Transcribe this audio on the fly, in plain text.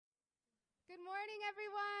Good morning,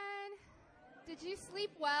 everyone. Did you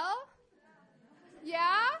sleep well?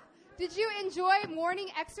 Yeah? Did you enjoy morning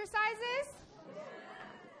exercises?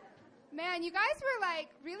 Man, you guys were like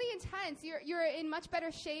really intense. You're in much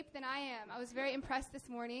better shape than I am. I was very impressed this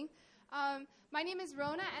morning. My name is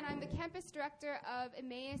Rona, and I'm the campus director of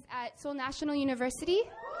Emmaus at Seoul National University.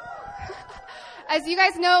 As you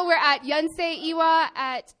guys know, we're at Yonsei Iwa,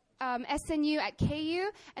 at SNU, at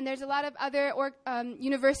KU, and there's a lot of other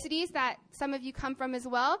universities that some of you come from as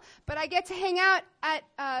well. But I get to hang out at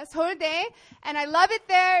Seouldae, and I love it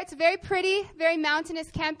there. It's a very pretty, very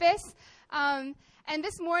mountainous campus. And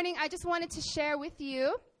this morning, I just wanted to share with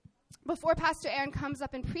you, before Pastor Aaron comes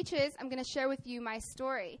up and preaches, I'm going to share with you my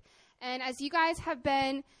story. And as you guys have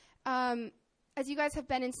been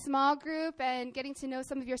in small group and getting to know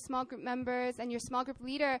some of your small group members and your small group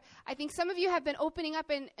leader, I think some of you have been opening up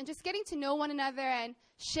and just getting to know one another and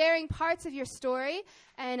sharing parts of your story.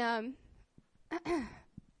 And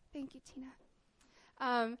thank you,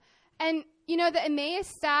 Tina. And, you know, the Emmaus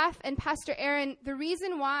staff and Pastor Aaron, the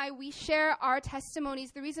reason why we share our testimonies,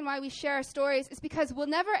 the reason why we share our stories is because we'll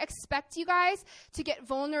never expect you guys to get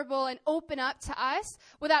vulnerable and open up to us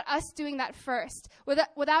without us doing that first,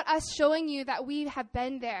 without us showing you that we have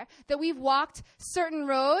been there, that we've walked certain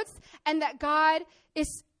roads, and that God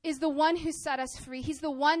is the one who set us free. He's the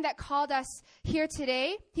one that called us here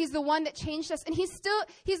today. He's the one that changed us. And he's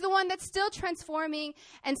the one that's still transforming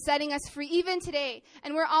and setting us free, even today.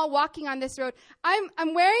 And we're all walking on this road.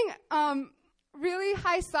 I'm wearing really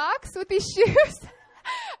high socks with these shoes.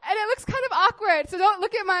 And it looks kind of awkward. So don't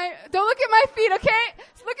look at my feet, okay?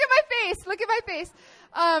 So look at my face.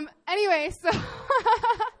 Anyway, so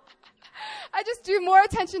I just drew more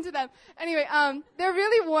attention to them. Anyway, they're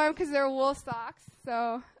really warm because they're wool socks.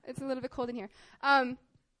 So it's a little bit cold in here.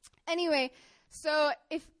 Anyway, so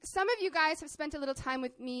if some of you guys have spent a little time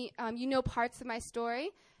with me, you know parts of my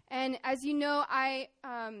story. And as you know, I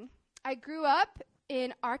grew up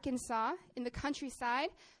in Arkansas, in the countryside,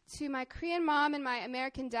 to my Korean mom and my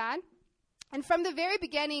American dad. And from the very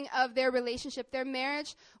beginning of their relationship, their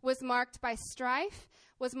marriage was marked by strife,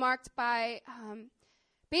 was marked by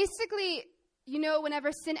basically, you know,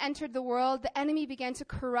 whenever sin entered the world, the enemy began to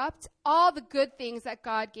corrupt all the good things that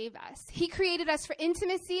God gave us. He created us for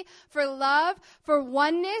intimacy, for love, for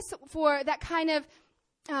oneness, for that kind of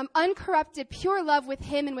uncorrupted, pure love with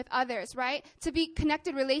Him and with others, right? To be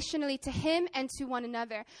connected relationally to Him and to one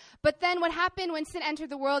another. But then what happened when sin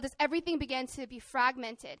entered the world is everything began to be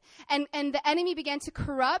fragmented. And the enemy began to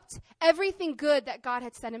corrupt everything good that God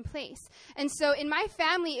had set in place. And so in my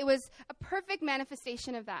family, it was a perfect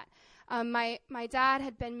manifestation of that. My dad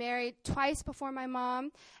had been married twice before my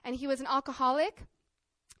mom, and he was an alcoholic.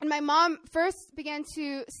 And my mom first began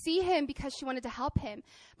to see him because she wanted to help him.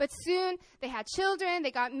 But soon they had children, they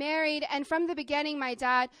got married, and from the beginning my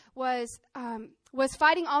dad was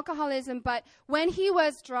fighting alcoholism, but when he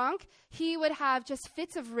was drunk, he would have just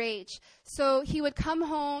fits of rage. So he would come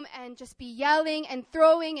home and just be yelling and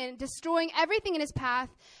throwing and destroying everything in his path.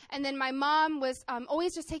 And then my mom was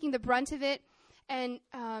always just taking the brunt of it. And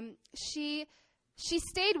she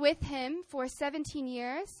stayed with him for 17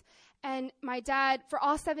 years. And my dad, for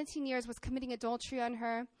all 17 years, was committing adultery on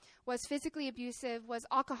her, was physically abusive, was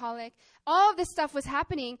alcoholic. All of this stuff was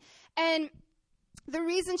happening. And the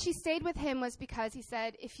reason she stayed with him was because he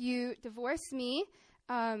said, if you divorce me,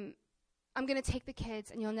 I'm going to take the kids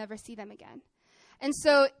and you'll never see them again. And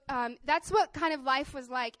so that's what kind of life was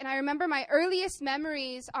like. And I remember my earliest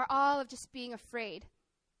memories are all of just being afraid.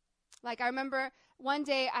 Like, I remember one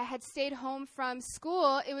day I had stayed home from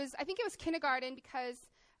school. I think it was kindergarten because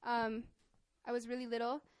I was really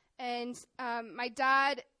little. And my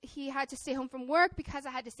dad, he had to stay home from work because I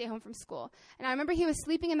had to stay home from school. And I remember he was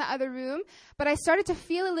sleeping in the other room, but I started to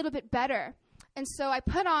feel a little bit better. And so I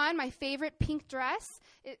put on my favorite pink dress.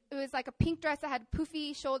 It was like a pink dress that had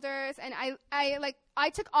poofy shoulders. And I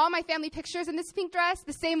took all my family pictures in this pink dress,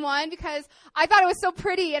 the same one, because I thought it was so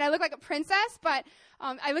pretty and I looked like a princess. But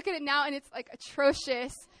I look at it now and it's like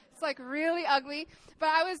atrocious. It's like really ugly. But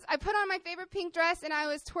I put on my favorite pink dress and I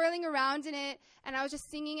was twirling around in it. And I was just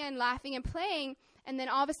singing and laughing and playing. And then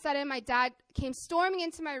all of a sudden my dad came storming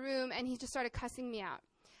into my room and he just started cussing me out.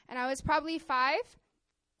 And I was probably 5.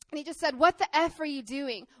 And he just said, "What the F are you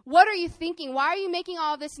doing? What are you thinking? Why are you making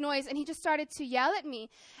all this noise?" And he just started to yell at me.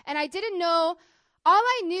 And I didn't know. All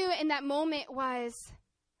I knew in that moment was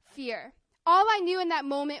fear. All I knew in that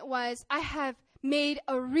moment was I have made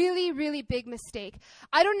a really, really big mistake.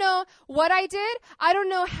 I don't know what I did. I don't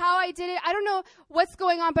know how I did it. I don't know what's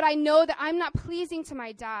going on, but I know that I'm not pleasing to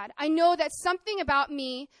my dad. I know that something about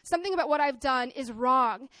me, something about what I've done is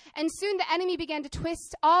wrong. And soon the enemy began to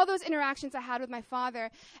twist all those interactions I had with my father.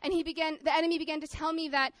 And the enemy began to tell me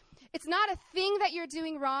that it's not a thing that you're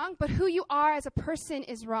doing wrong, but who you are as a person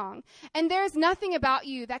is wrong. And there's nothing about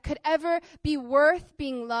you that could ever be worth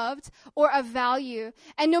being loved or of value.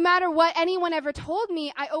 And no matter what anyone ever told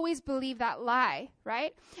me, I always believed that lie,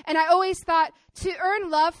 right? And I always thought, to earn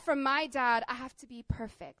love from my dad, I have to be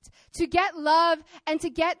perfect. To get love and to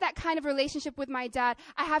get that kind of relationship with my dad,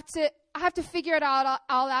 I have to figure it all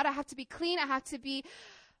out. I have to be clean. I have to be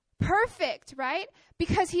perfect, right?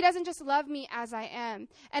 Because he doesn't just love me as I am.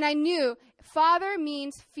 And I knew father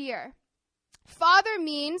means fear. Father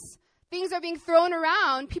means things are being thrown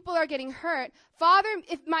around. People are getting hurt. Father,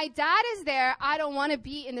 if my dad is there, I don't want to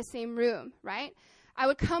be in the same room, right? I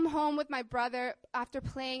would come home with my brother after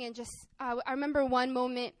playing and just, I remember one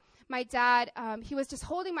moment, my dad, he was just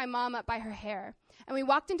holding my mom up by her hair. And we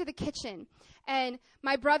walked into the kitchen. And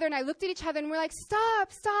my brother and I looked at each other and we're like,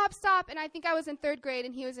 stop, stop, stop. And I think I was in 3rd grade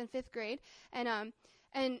and he was in 5th grade. And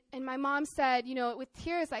my mom said, with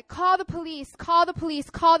tears, like, call the police, call the police,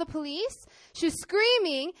 call the police. She was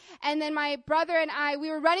screaming. And then my brother and I,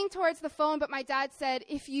 we were running towards the phone, but my dad said,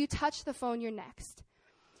 if you touch the phone, you're next.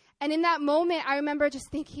 And in that moment, I remember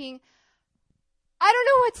just thinking, I don't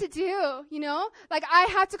know what to do, Like, I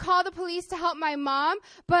had to call the police to help my mom,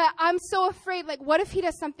 but I'm so afraid, like, what if he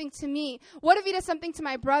does something to me? What if he does something to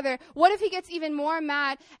my brother? What if he gets even more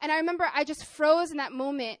mad? And I remember I just froze in that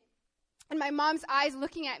moment, and my mom's eyes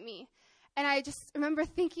looking at me. And I just remember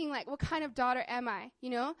thinking, like, what kind of daughter am I,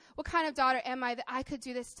 What kind of daughter am I that I could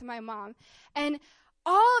do this to my mom? And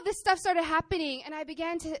all of this stuff started happening, and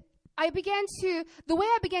the way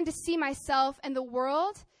I began to see myself and the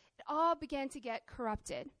world, it all began to get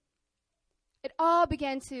corrupted. It all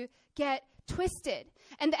began to get twisted.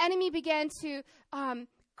 And the enemy began to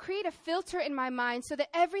create a filter in my mind so that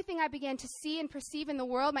everything I began to see and perceive in the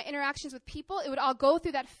world, my interactions with people, it would all go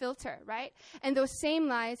through that filter, right? And those same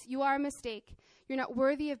lies, you are a mistake. You're not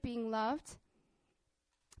worthy of being loved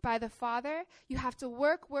by the Father. You have to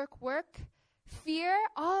work. Fear,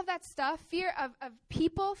 all of that stuff, fear of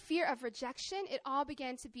people, fear of rejection, it all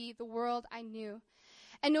began to be the world I knew.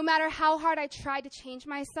 And no matter how hard I tried to change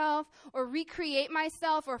myself or recreate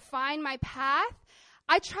myself or find my path,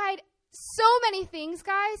 I tried so many things,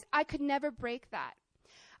 guys, I could never break that.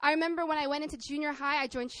 I remember when I went into junior high, I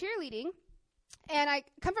joined cheerleading. And I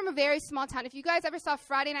come from a very small town. If you guys ever saw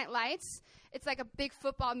Friday Night Lights, it's like a big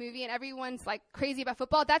football movie and everyone's like crazy about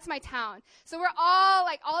football. That's my town. So we're all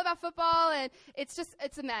about football and it's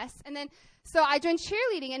a mess. And then, so I joined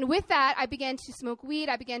cheerleading, and with that, I began to smoke weed,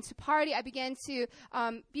 I began to party, I began to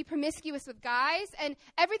be promiscuous with guys, and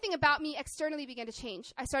everything about me externally began to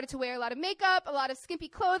change. I started to wear a lot of makeup, a lot of skimpy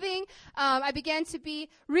clothing. I began to be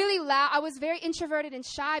really loud. I was very introverted and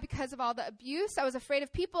shy because of all the abuse. I was afraid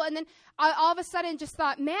of people, and then I all of a sudden just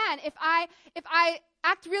thought, man, if I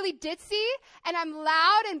act really ditzy and I'm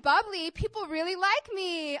loud and bubbly, people really like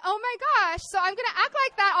me. Oh my gosh. So I'm going to act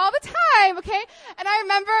like that all the time. Okay. And I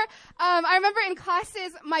remember in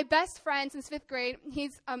classes, my best friend since 5th grade,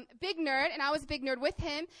 he's a big nerd and I was a big nerd with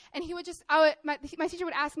him. And he would my teacher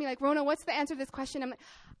would ask me like, Rona, what's the answer to this question? I'm like,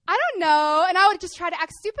 I don't know. And I would just try to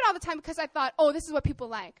act stupid all the time because I thought, oh, this is what people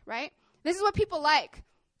like, right? This is what people like.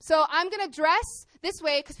 So I'm going to dress this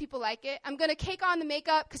way because people like it. I'm going to cake on the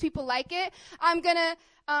makeup because people like it. I'm going to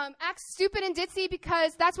act stupid and ditzy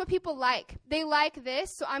because that's what people like. They like this,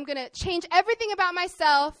 so I'm going to change everything about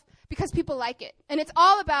myself because people like it. And it's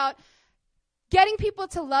all about getting people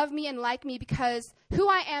to love me and like me because who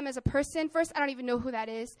I am as a person, first, I don't even know who that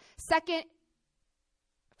is. Second,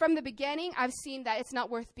 from the beginning, I've seen that it's not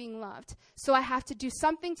worth being loved. So I have to do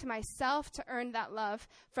something to myself to earn that love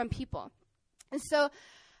from people. And so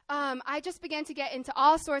I just began to get into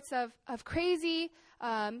all sorts of crazy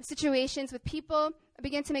situations with people. I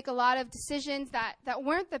began to make a lot of decisions that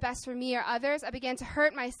weren't the best for me or others. I began to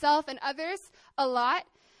hurt myself and others a lot.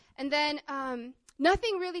 And then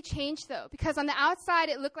nothing really changed, though, because on the outside,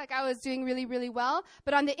 it looked like I was doing really, really well.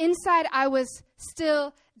 But on the inside, I was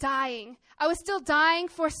still dying. I was still dying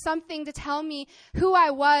for something to tell me who I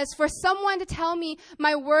was, for someone to tell me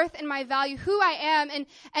my worth and my value, who I am,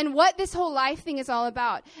 and what this whole life thing is all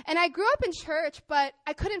about. And I grew up in church, but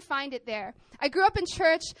I couldn't find it there. I grew up in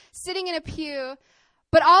church, sitting in a pew,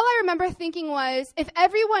 but all I remember thinking was, if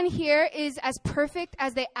everyone here is as perfect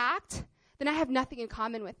as they act, then I have nothing in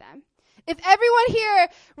common with them. If everyone here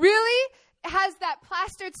really has that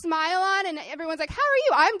plastered smile on, and everyone's like, how are you?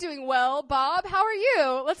 I'm doing well, Bob. How are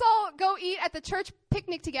you? Let's all go eat at the church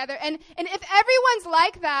picnic together. And if everyone's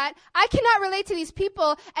like that, I cannot relate to these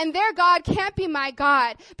people, and their God can't be my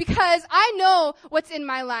God, because I know what's in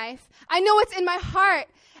my life. I know what's in my heart.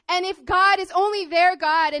 And if God is only their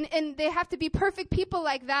God, and they have to be perfect people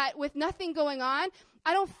like that with nothing going on,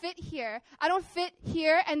 I don't fit here. I don't fit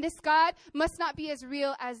here, and this God must not be as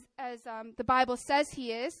real as the Bible says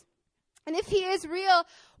he is. And if he is real,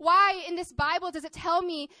 why in this Bible does it tell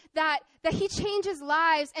me that he changes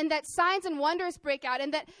lives and that signs and wonders break out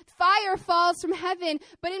and that fire falls from heaven?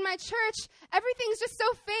 But in my church, everything's just so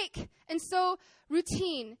fake and so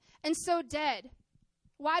routine and so dead.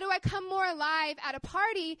 Why do I come more alive at a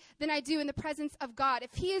party than I do in the presence of God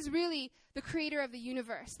if he is really the creator of the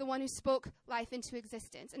universe, the one who spoke life into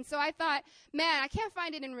existence? And so I thought, man, I can't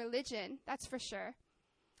find it in religion, that's for sure.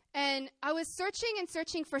 And I was searching and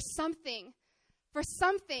searching for something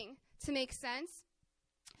to make sense.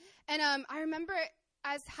 And I remember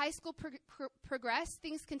as high school progressed,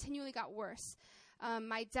 things continually got worse.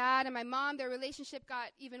 My dad and my mom, their relationship got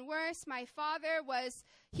even worse. My father was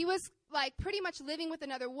like pretty much living with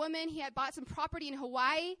another woman. He had bought some property in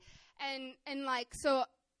Hawaii, and like, so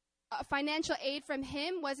financial aid from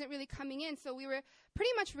him wasn't really coming in. So we were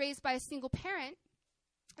pretty much raised by a single parent.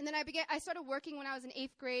 And then I started working when I was in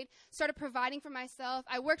 8th grade, started providing for myself.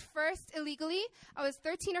 I worked first illegally. I was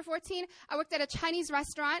 13 or 14. I worked at a Chinese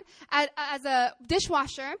restaurant as a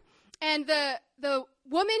dishwasher. And the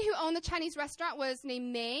woman who owned the Chinese restaurant was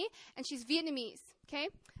named May, and she's Vietnamese, okay?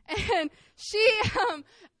 And she,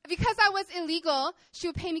 because I was illegal, she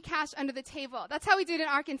would pay me cash under the table. That's how we did it in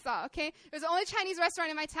Arkansas, okay? It was the only Chinese restaurant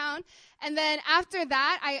in my town. And then after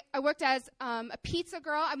that, I worked as a pizza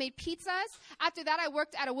girl. I made pizzas. After that, I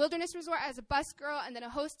worked at a wilderness resort as a bus girl, and then a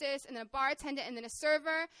hostess, and then a bar attendant, and then a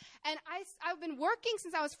server. And I've been working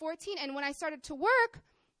since I was 14, and when I started to work,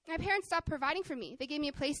 my parents stopped providing for me. They gave me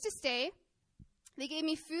a place to stay. They gave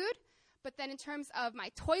me food. But then in terms of my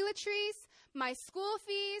toiletries, my school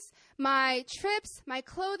fees, my trips, my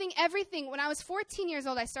clothing, everything, when I was 14 years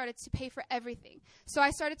old, I started to pay for everything. So I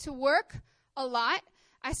started to work a lot.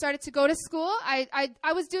 I started to go to school. I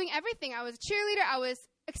was doing everything. I was a cheerleader. I was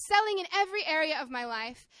excelling in every area of my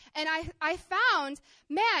life. And I found,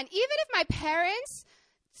 man, even if my parents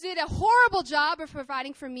did a horrible job of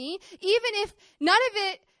providing for me, even if none of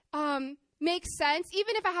it makes sense,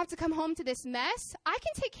 even if I have to come home to this mess, I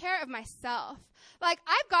can take care of myself. Like,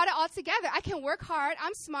 I've got it all together. I can work hard.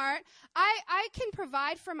 I'm smart. I can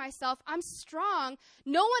provide for myself. I'm strong.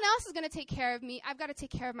 No one else is going to take care of me. I've got to take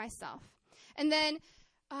care of myself. And then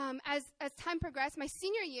as time progressed, my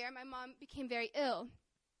senior year, my mom became very ill.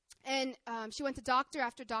 And she went to doctor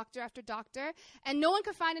after doctor after doctor, and no one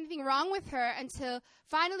could find anything wrong with her until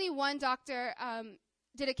finally one doctor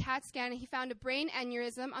did a CAT scan, and he found a brain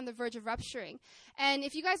aneurysm on the verge of rupturing. And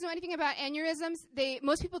if you guys know anything about aneurysms,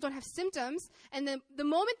 most people don't have symptoms, and the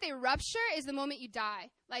moment they rupture is the moment you die.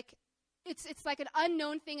 Like, it's like an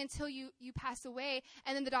unknown thing until you pass away,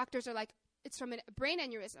 and then the doctors are like, it's from a brain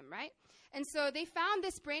aneurysm, right? And so they found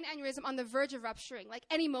this brain aneurysm on the verge of rupturing, like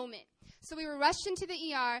any moment. So we were rushed into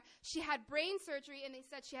the ER. She had brain surgery, and they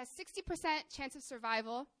said she has 60% chance of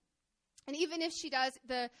survival. And even if she does,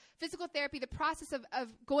 the physical therapy, the process of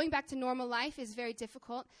going back to normal life is very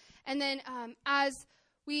difficult. And then as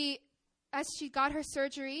she got her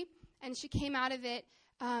surgery and she came out of it,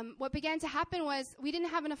 what began to happen was we didn't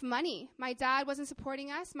have enough money. My dad wasn't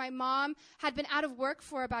supporting us. My mom had been out of work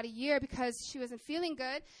for about a year because she wasn't feeling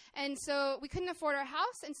good. And so we couldn't afford our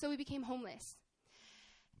house, and so we became homeless.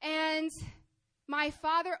 And my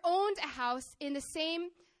father owned a house in the same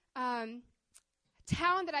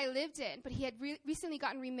town that I lived in, but he had recently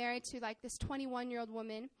gotten remarried to like this 21-year-old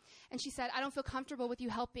woman, and she said, I don't feel comfortable with you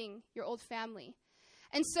helping your old family.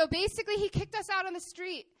 And so basically he kicked us out on the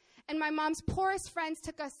street, and my mom's poorest friends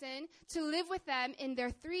took us in to live with them in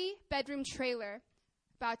their 3-bedroom trailer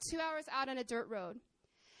about 2 hours out on a dirt road.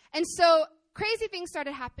 And so crazy things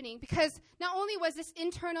started happening because not only was this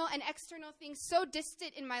internal and external thing so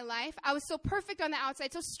distant in my life, I was so perfect on the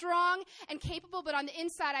outside, so strong and capable, but on the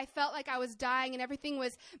inside I felt like I was dying and everything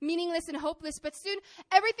was meaningless and hopeless. But soon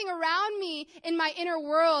everything around me in my inner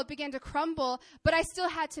world began to crumble, but I still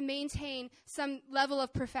had to maintain some level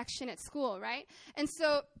of perfection at school, right? And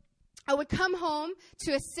so I would come home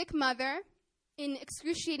to a sick mother in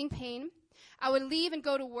excruciating pain. I would leave and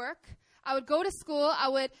go to work. I would go to school, I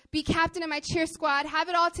would be captain of my cheer squad, have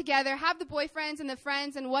it all together, have the boyfriends and the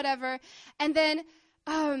friends and whatever, and then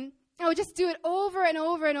I would just do it over and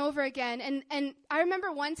over and over again. And I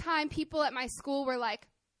remember one time people at my school were like,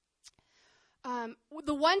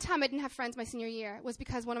 the one time I didn't have friends my senior year was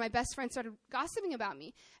because one of my best friends started gossiping about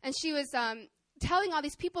me. And she was telling all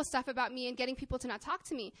these people stuff about me and getting people to not talk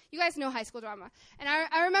to me. You guys know high school drama. And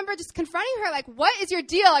I remember just confronting her, like, what is your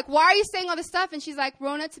deal? Like, why are you saying all this stuff? And she's like,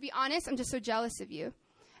 Rona, to be honest, I'm just so jealous of you.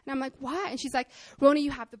 And I'm like, why? And she's like, Rona, you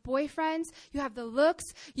have the boyfriends, you have the looks,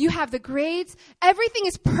 you have the grades. Everything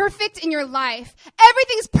is perfect in your life.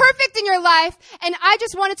 Everything is perfect in your life. And I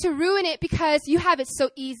just wanted to ruin it because you have it so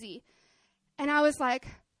easy. And I was like,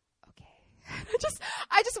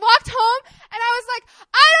 I just walked home and I was like,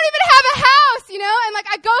 I don't even have a house, you know? And like,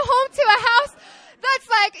 I go home to a house that's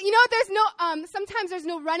like, you know, there's no, sometimes there's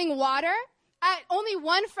no running water. Only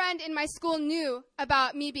one friend in my school knew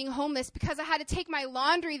about me being homeless because I had to take my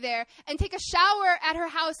laundry there and take a shower at her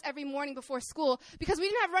house every morning before school because we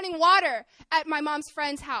didn't have running water at my mom's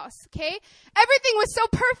friend's house, okay? Everything was so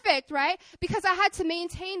perfect, right? Because I had to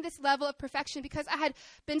maintain this level of perfection because I had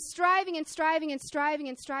been striving and striving and striving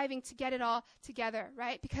and striving to get it all together,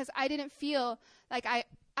 right? Because I didn't feel like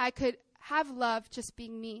I could have love just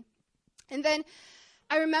being me. And then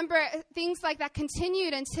I remember things like that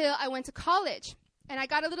continued until I went to college. And I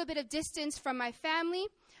got a little bit of distance from my family.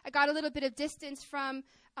 I got a little bit of distance from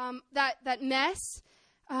that mess.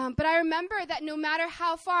 But I remember that no matter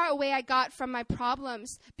how far away I got from my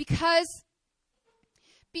problems, because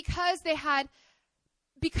they had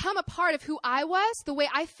become a part of who I was, the way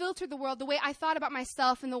I filtered the world, the way I thought about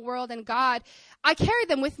myself and the world and God, I carried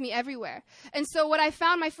them with me everywhere. And so what I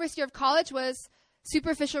found my first year of college was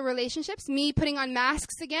superficial relationships, me putting on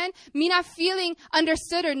masks again, me not feeling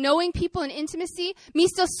understood or knowing people in intimacy, me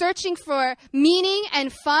still searching for meaning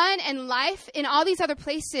and fun and life in all these other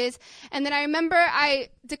places. And then I remember I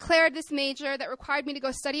declared this major that required me to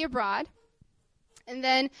go study abroad. And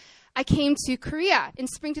then I came to Korea in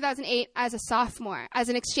spring 2008 as a sophomore, as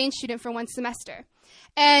an exchange student for one semester.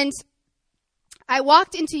 And I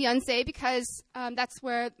walked into Yonsei because that's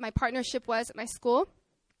where my partnership was at my school.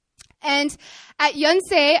 And at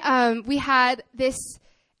Yonsei, we had this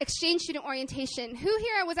exchange student orientation. Who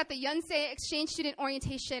here was at the Yonsei exchange student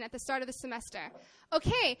orientation at the start of the semester?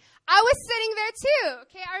 Okay, I was sitting there too.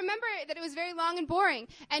 Okay, I remember that it was very long and boring.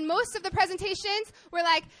 And most of the presentations were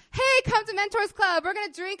like, hey, come to Mentors Club. We're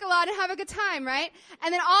going to drink a lot and have a good time, right?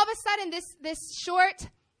 And then all of a sudden, this short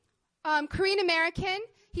Korean American,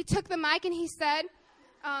 he took the mic and he said,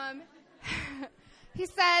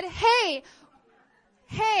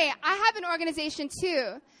 hey, I have an organization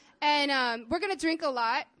too, and we're going to drink a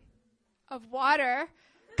lot of water.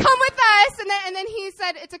 Come with us. And then he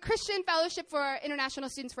said, it's a Christian fellowship for international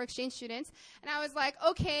students, for exchange students. And I was like,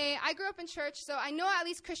 okay, I grew up in church, so I know at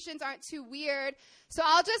least Christians aren't too weird. So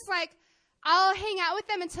I'll hang out with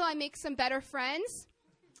them until I make some better friends,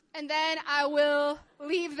 and then I will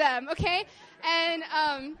leave them, okay? And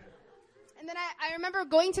then I remember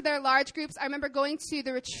going to their large groups. I remember going to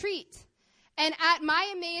the retreat. And at my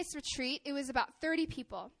Emmaus retreat, it was about 30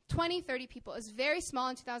 people, 30 people. It was very small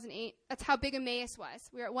in 2008. That's how big Emmaus was.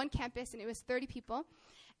 We were at one campus, and it was 30 people.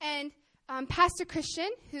 And Pastor Christian,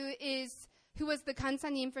 who was the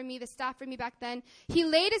kansanim for me, the staff for me back then, he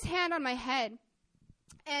laid his hand on my head.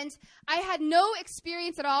 And I had no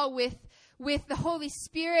experience at all with the Holy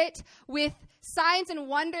Spirit, with signs and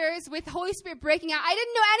wonders, with the Holy Spirit breaking out. I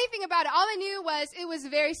didn't know anything about it. All I knew was it was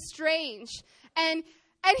very strange. And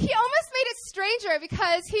he almost made it stranger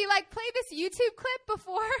because he played this YouTube clip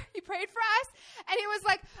before he prayed for us. And it was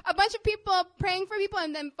like a bunch of people praying for people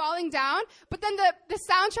and then falling down. But then the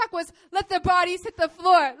soundtrack was, let the bodies hit the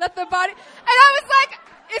floor. Let the body. And I was like,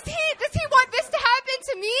 does he want this to happen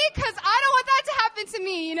to me? Because I don't want that to happen to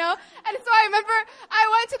me, you know? And so I remember I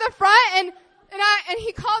went to the front and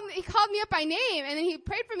he called me up by name and then he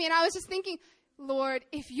prayed for me. And I was just thinking, Lord,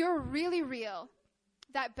 if you're really real,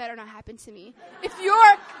 that better not happen to me. If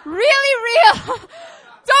you're really real, don't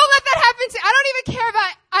let that happen to me. I don't even care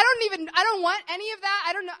about, I don't want any of that.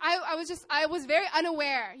 I don't know. I was very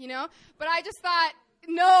unaware, you know, but I just thought,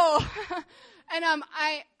 no. And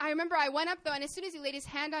I remember I went up though, and as soon as he laid his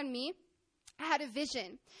hand on me, I had a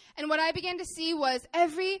vision. And what I began to see was I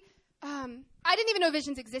didn't even know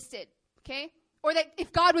visions existed, okay? Or that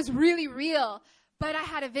if God was really real, but I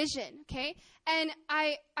had a vision, okay? And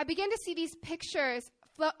I began to see these pictures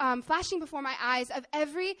flashing before my eyes of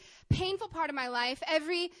every painful part of my life,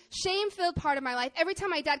 every shame-filled part of my life, every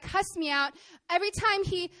time my dad cussed me out, every time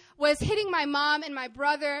he was hitting my mom and my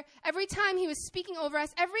brother, every time he was speaking over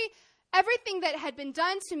us, everything that had been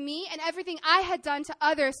done to me and everything I had done to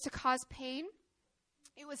others to cause pain.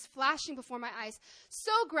 It was flashing before my eyes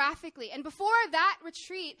so graphically. And before that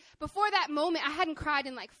retreat, before that moment, I hadn't cried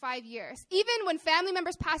in like 5 years. Even when family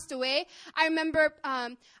members passed away, I remember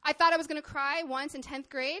I thought I was going to cry once in 10th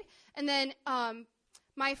grade. And then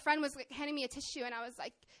my friend was like, handing me a tissue, and I was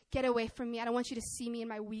like, get away from me. I don't want you to see me in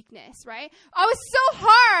my weakness, right? I was so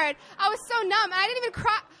hard. I was so numb. I didn't even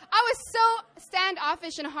cry. I was so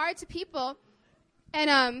standoffish and hard to people.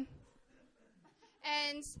 And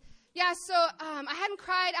yeah, so I hadn't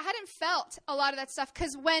cried. I hadn't felt a lot of that stuff,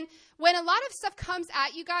 because when a lot of stuff comes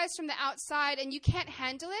at you guys from the outside and you can't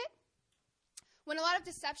handle it, when a lot of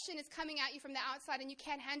deception is coming at you from the outside and you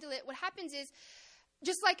can't handle it, what happens is,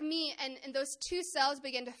 just like me, and those two cells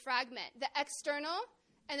begin to fragment, the external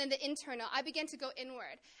and then the internal. I began to go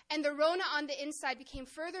inward. And the Rona on the inside became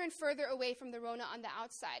further and further away from the Rona on the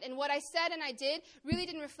outside. And what I said and I did really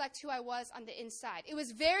didn't reflect who I was on the inside. It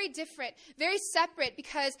was very different, very separate,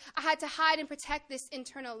 because I had to hide and protect this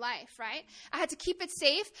internal life, right? I had to keep it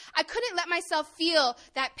safe. I couldn't let myself feel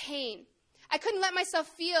that pain. I couldn't let myself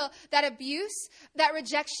feel that abuse, that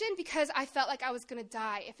rejection, because I felt like I was going to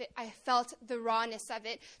die if I felt the rawness of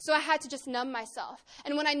it. So I had to just numb myself.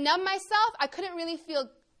 And when I numbed myself, I couldn't really feel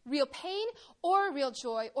real pain or real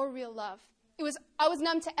joy or real love. I was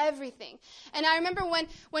numb to everything. And I remember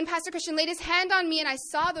when Pastor Christian laid his hand on me and I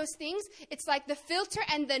saw those things, it's like the filter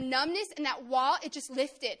and the numbness and that wall, it just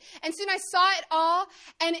lifted. And soon I saw it all,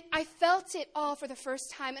 and I felt it all for the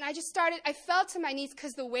first time. And I fell to my knees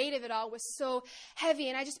because the weight of it all was so heavy.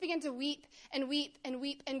 And I just began to weep and weep and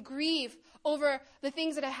weep and grieve over the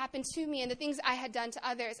things that had happened to me and the things I had done to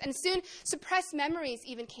others. And soon suppressed memories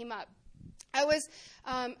even came up. I was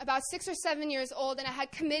about 6 or 7 years old, and I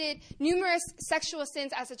had committed numerous sexual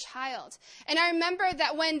sins as a child. And I remember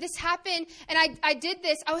that when this happened, and I did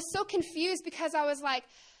this, I was so confused, because I was like,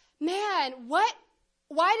 man,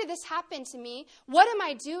 why did this happen to me? What am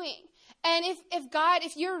I doing? And if God,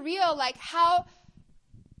 if you're real, like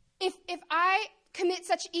if I commit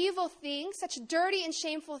such evil things, such dirty and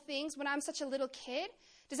shameful things when I'm such a little kid,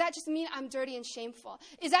 does that just mean I'm dirty and shameful?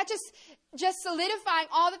 Is that just solidifying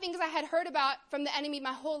all the things I had heard about from the enemy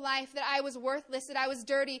my whole life, that I was worthless, that I was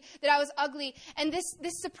dirty, that I was ugly? And this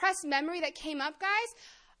suppressed memory that came up, guys,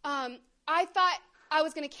 I thought I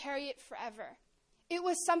was going to carry it forever. It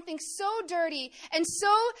was something so dirty and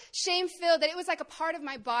so shame-filled that it was like a part of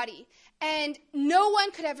my body. And no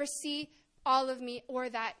one could ever see all of me or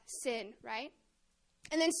that sin, right?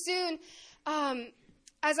 And then soon,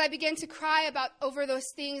 as I began to cry over those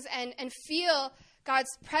things and feel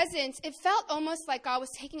God's presence, it felt almost like God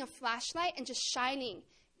was taking a flashlight and just shining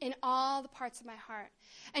in all the parts of my heart.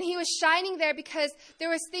 And he was shining there because there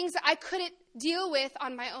was things that I couldn't deal with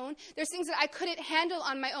on my own. There's things that I couldn't handle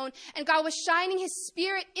on my own. And God was shining his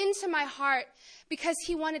spirit into my heart because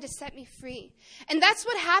he wanted to set me free. And that's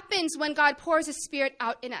what happens when God pours his spirit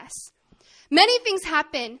out in us. Many things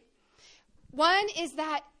happen. One is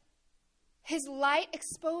that his light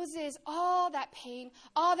exposes all that pain,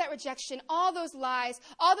 all that rejection, all those lies,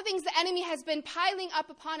 all the things the enemy has been piling up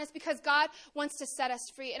upon us, because God wants to set us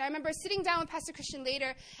free. And I remember sitting down with Pastor Christian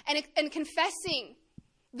later and confessing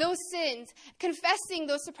those sins, confessing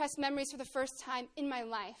those suppressed memories for the first time in my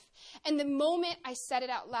life. And the moment I said it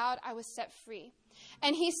out loud, I was set free.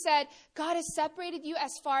 And he said, God has separated you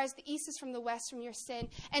as far as the east is from the west from your sin.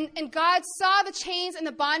 And God saw the chains and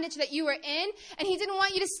the bondage that you were in, and he didn't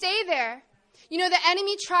want you to stay there. You know, the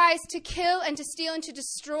enemy tries to kill and to steal and to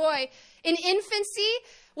destroy in infancy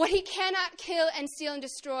what he cannot kill and steal and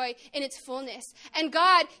destroy in its fullness. And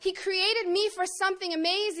God, he created me for something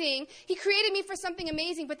amazing. He created me for something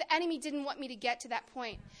amazing, but the enemy didn't want me to get to that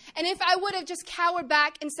point. And if I would have just cowered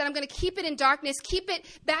back and said, I'm going to keep it in darkness, keep it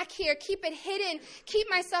back here, keep it hidden, keep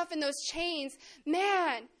myself in those chains,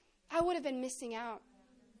 man, I would have been missing out.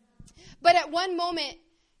 But at one moment,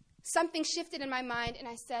 something shifted in my mind, and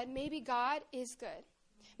I said, maybe God is good.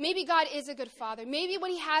 Maybe God is a good father. Maybe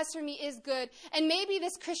what he has for me is good. And maybe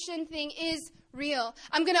this Christian thing is real.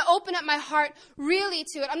 I'm going to open up my heart really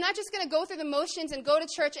to it. I'm not just going to go through the motions and go to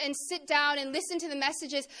church and sit down and listen to the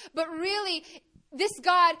messages, but really, this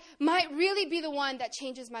God might really be the one that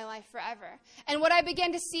changes my life forever. And what I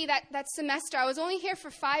began to see that semester, I was only here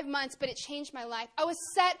for 5 months, but it changed my life. I was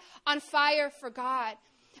set on fire for God.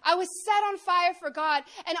 I was set on fire for God,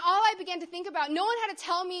 and all I began to think about, no one had to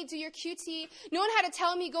tell me, do your QT. No one had to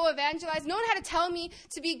tell me, go evangelize. No one had to tell me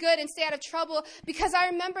to be good and stay out of trouble, because I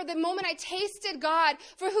remember the moment I tasted God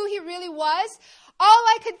for who he really was, all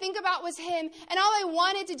I could think about was him, and all I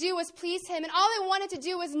wanted to do was please him, and all I wanted to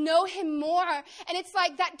do was know him more. And it's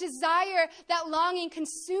like that desire, that longing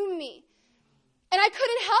consumed me. And I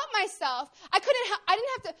couldn't help myself. I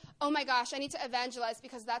didn't have to, oh my gosh, I need to evangelize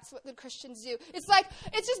because that's what good Christians do. It's like,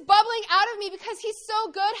 it's just bubbling out of me because he's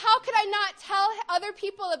so good. How could I not tell other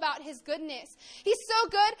people about his goodness? He's so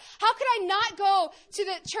good. How could I not go to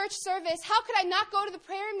the church service? How could I not go to the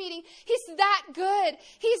prayer meeting? He's that good.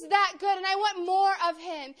 He's that good. And I want more of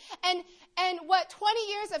him. And what, 20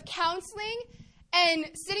 years of counseling and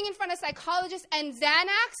sitting in front of psychologists and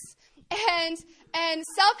Xanax and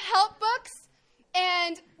self-help books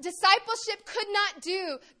and discipleship could not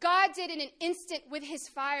do, God did in an instant with his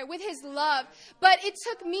fire, with his love. But it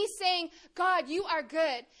took me saying, God, you are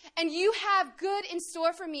good, and you have good in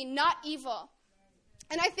store for me, not evil.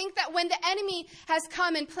 And I think that when the enemy has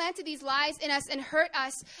come and planted these lies in us and hurt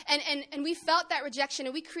us, and we felt that rejection,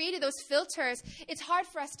 and we created those filters, it's hard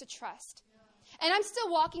for us to trust. And I'm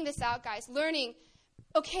still walking this out, guys, learning,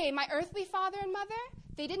 okay, my earthly father and mother,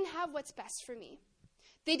 they didn't have what's best for me.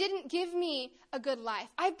 They didn't give me a good life.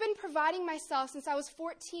 I've been providing myself since I was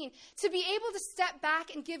 14 to be able to step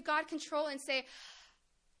back and give God control and say,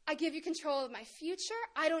 I give you control of my future.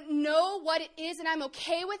 I don't know what it is, and I'm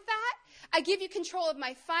okay with that. I give you control of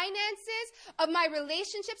my finances, of my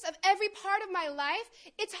relationships, of every part of my life.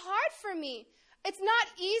 It's hard for me. It's not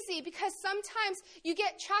easy because sometimes you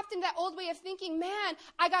get trapped in that old way of thinking, man,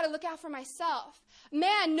 I got to look out for myself.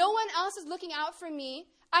 Man, no one else is looking out for me.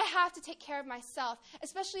 I have to take care of myself.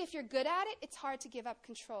 Especially if you're good at it, it's hard to give up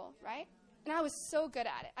control, right? And I was so good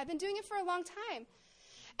at it. I've been doing it for a long time.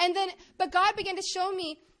 But God began to show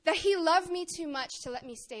me that he loved me too much to let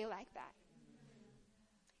me stay like that.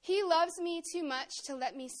 He loves me too much to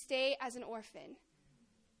let me stay as an orphan.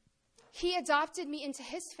 He adopted me into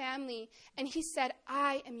his family, and he said,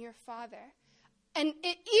 I am your father. And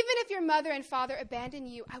even if your mother and father abandon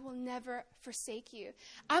you, I will never forsake you.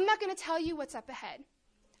 I'm not going to tell you what's up ahead.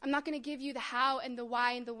 I'm not going to give you the how and the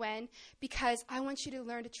why and the when because I want you to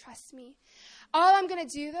learn to trust me. All I'm going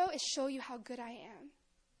to do, though, is show you how good I am.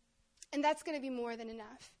 And that's going to be more than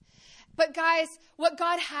enough. But guys, what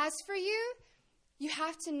God has for you, you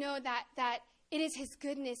have to know that it is his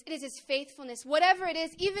goodness. It is his faithfulness. Whatever it is,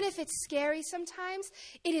 even if it's scary sometimes,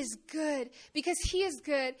 it is good because he is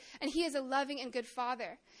good and he is a loving and good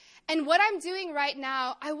father. And what I'm doing right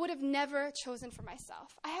now, I would have never chosen for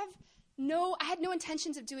myself. I had no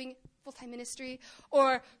intentions of doing full-time ministry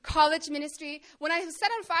or college ministry. When I was set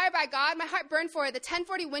on fire by God, my heart burned for the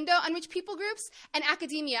 1040 window, unreached people groups, and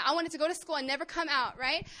academia. I wanted to go to school and never come out,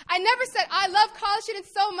 right? I never said, I love college students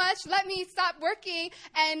so much, let me stop working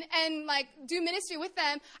and like do ministry with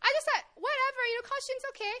them. I just said, whatever, college students,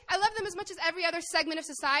 okay. I love them as much as every other segment of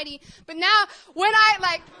society. But now, when I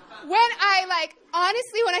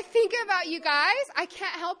honestly, when I think about you guys, I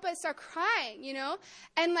can't help but start crying,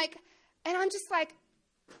 and I'm just like,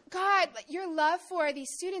 God, your love for these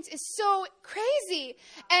students is so crazy.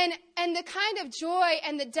 And the kind of joy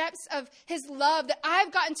and the depths of his love that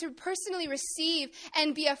I've gotten to personally receive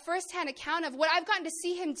and be a firsthand account of what I've gotten to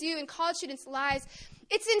see him do in college students' lives,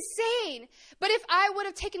 it's insane. But if I would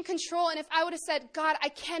have taken control and if I would have said, God, I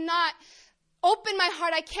cannot open my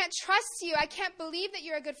heart, I can't trust you, I can't believe that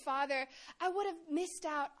you're a good father, I would have missed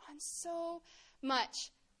out on so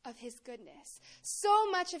much of his goodness. So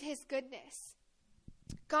much of his goodness.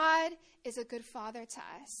 God is a good father to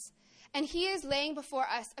us. And he is laying before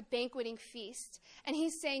us a banqueting feast. And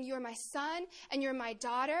he's saying, you're my son and you're my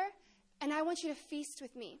daughter, and I want you to feast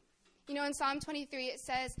with me. In Psalm 23, it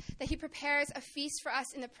says that he prepares a feast for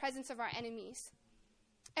us in the presence of our enemies.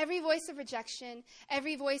 Every voice of rejection,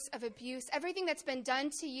 every voice of abuse, everything that's been done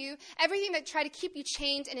to you, everything that tried to keep you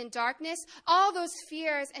chained and in darkness, all those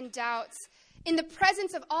fears and doubts, in the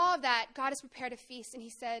presence of all of that, God has prepared a feast. And he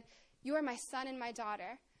said, you are my son and my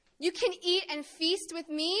daughter. You can eat and feast with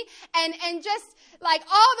me, and just like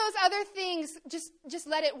all those other things, just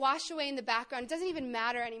let it wash away in the background. It doesn't even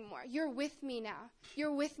matter anymore. You're with me now.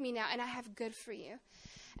 You're with me now, and I have good for you.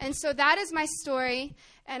 And so that is my story,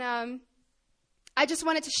 and I just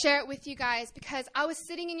wanted to share it with you guys because I was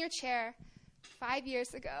sitting in your chair 5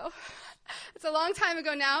 years ago. It's a long time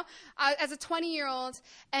ago now, as a 20-year-old,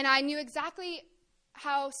 and I knew exactly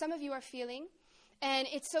how some of you are feeling. And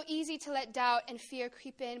it's so easy to let doubt and fear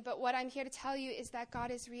creep in, but what I'm here to tell you is that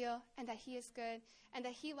God is real and that he is good and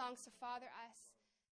that he longs to father us.